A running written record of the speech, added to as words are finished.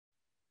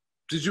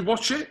Did you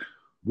watch it?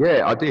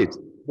 Yeah, I did.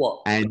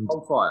 What? The And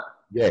whole fight?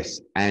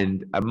 yes,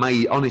 and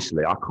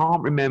honestly, I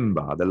can't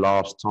remember the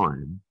last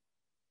time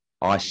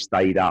I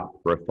stayed up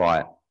for a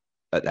fight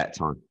at that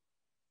time.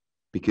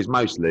 Because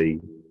mostly,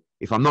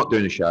 if I'm not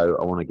doing a show,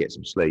 I want to get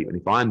some sleep. And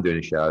if I am doing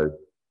a show,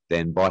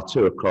 then by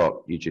 2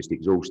 o'clock, you're just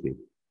exhausted.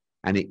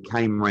 And it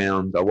came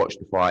round, I watched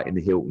the fight in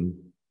the Hilton,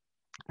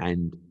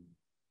 and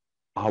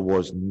I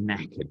was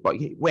knackered. But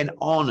it went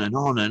on and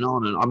on and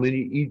on. And I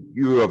mean,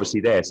 you were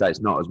obviously there, so it's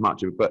not as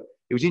much of it. But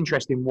it was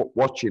interesting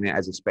watching it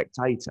as a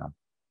spectator.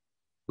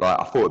 Like,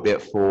 I thought it'd be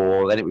at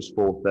 4, then it was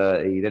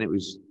 4:30, then it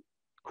was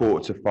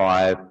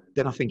 4:45.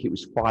 Then I think it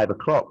was 5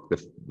 o'clock,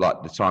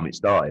 the time it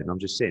started. And I'm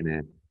just sitting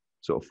there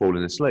sort of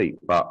falling asleep.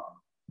 But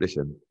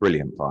listen,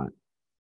 brilliant fight.